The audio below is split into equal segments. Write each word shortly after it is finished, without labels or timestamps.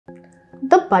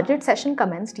budget session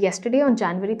commenced yesterday on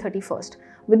January 31st,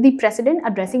 with the President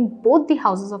addressing both the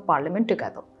Houses of Parliament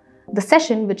together. The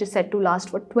session, which is set to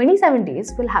last for 27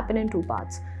 days, will happen in two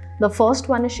parts. The first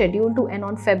one is scheduled to end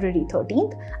on February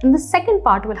 13th, and the second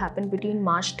part will happen between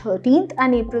March 13th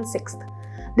and April 6th.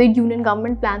 The Union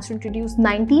government plans to introduce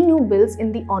 19 new bills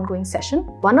in the ongoing session,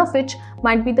 one of which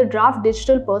might be the draft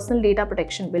Digital Personal Data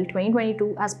Protection Bill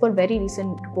 2022 as per very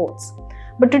recent reports.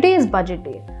 But today is budget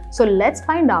day, so let's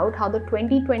find out how the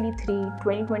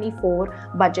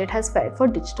 2023-2024 budget has fared for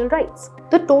digital rights.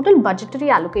 The total budgetary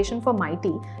allocation for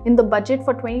MeitY in the budget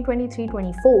for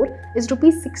 2023-24 is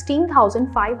Rs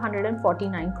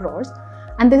 16,549 crores,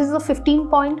 and this is a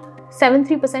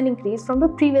 15.73% increase from the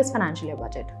previous financial year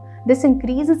budget. This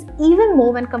increase is even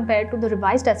more when compared to the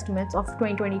revised estimates of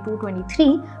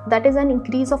 2022-23, that is an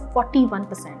increase of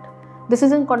 41%. This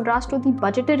is in contrast to the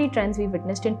budgetary trends we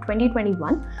witnessed in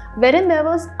 2021, wherein there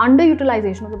was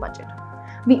underutilization of the budget.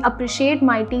 We appreciate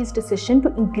MeitY's decision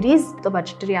to increase the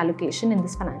budgetary allocation in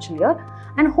this financial year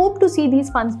and hope to see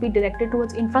these funds be directed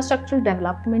towards infrastructural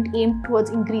development aimed towards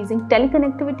increasing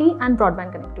teleconnectivity and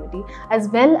broadband connectivity, as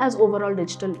well as overall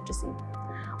digital literacy.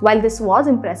 While this was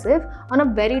impressive, on a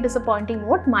very disappointing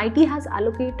note, MeitY has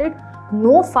allocated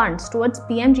no funds towards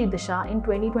PMG Disha in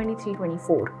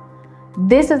 2023-24.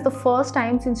 This is the first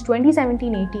time since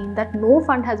 2017-18 that no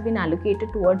fund has been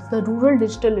allocated towards the Rural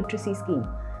Digital Literacy Scheme.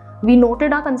 We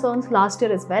noted our concerns last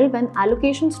year as well when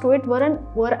allocations to it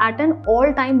were at an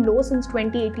all-time low since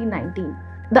 2018-19.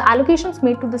 The allocations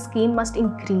made to the scheme must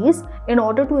increase in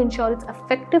order to ensure its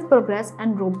effective progress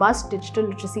and robust digital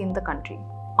literacy in the country.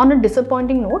 On a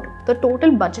disappointing note, the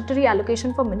total budgetary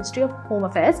allocation for Ministry of Home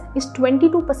Affairs is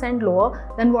 22%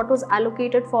 lower than what was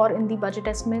allocated for in the budget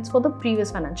estimates for the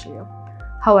previous financial year.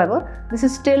 However, this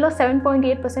is still a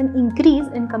 7.8% increase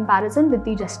in comparison with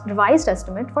the revised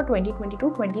estimate for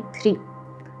 2022-23.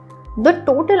 The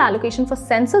total allocation for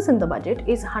census in the budget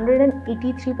is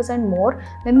 183% more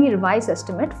than the revised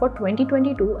estimate for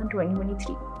 2022 and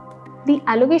 2023. The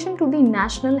allocation to the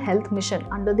National Health Mission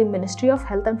under the Ministry of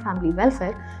Health and Family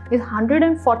Welfare is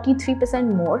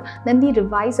 143% more than the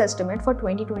revised estimate for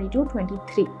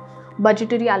 2022-23.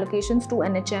 Budgetary allocations to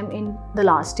NHM in the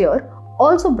last year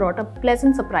also brought a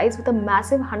pleasant surprise with a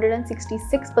massive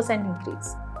 166%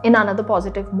 increase. In another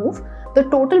positive move, the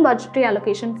total budgetary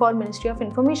allocation for Ministry of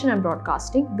Information and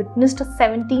Broadcasting witnessed a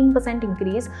 17%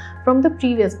 increase from the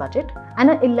previous budget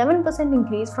and an 11%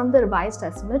 increase from the revised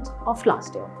estimates of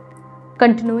last year.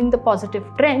 Continuing the positive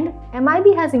trend,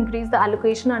 MIB has increased the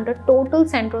allocation under total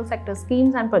central sector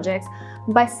schemes and projects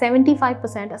by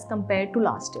 75% as compared to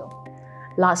last year.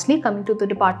 Lastly, coming to the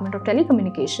Department of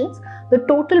Telecommunications, the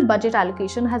total budget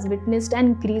allocation has witnessed an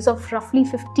increase of roughly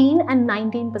 15% and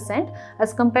 19%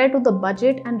 as compared to the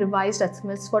budget and revised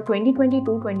estimates for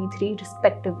 2022-23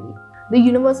 respectively. The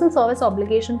Universal Service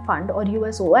Obligation Fund or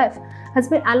USOF has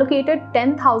been allocated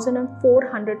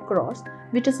 10,400 crores,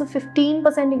 which is a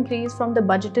 15% increase from the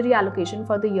budgetary allocation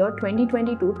for the year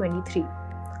 2022-23.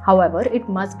 However, it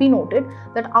must be noted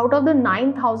that out of the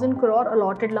 9,000 crore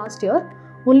allotted last year,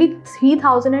 only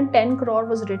 3,010 crore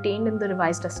was retained in the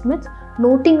revised estimates,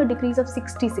 noting a decrease of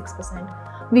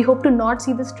 66%. We hope to not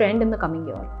see this trend in the coming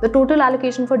year. The total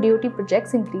allocation for DoT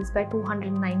projects increased by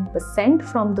 209%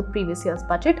 from the previous year's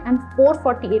budget and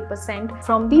 448%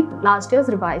 from the last year's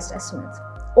revised estimates.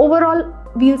 Overall,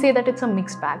 we'll say that it's a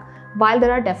mixed bag. While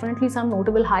there are definitely some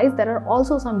notable highs, there are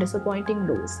also some disappointing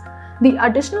lows. The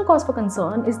additional cause for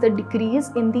concern is the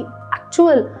decrease in the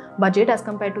actual budget as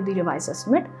compared to the revised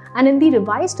estimate and in the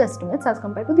revised estimates as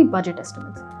compared to the budget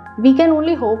estimates. We can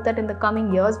only hope that in the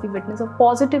coming years we witness a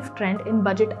positive trend in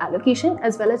budget allocation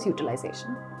as well as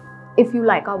utilization. If you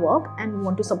like our work and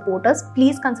want to support us,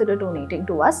 please consider donating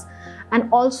to us. And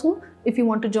also, if you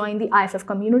want to join the IFF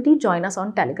community, join us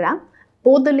on Telegram.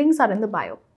 Both the links are in the bio.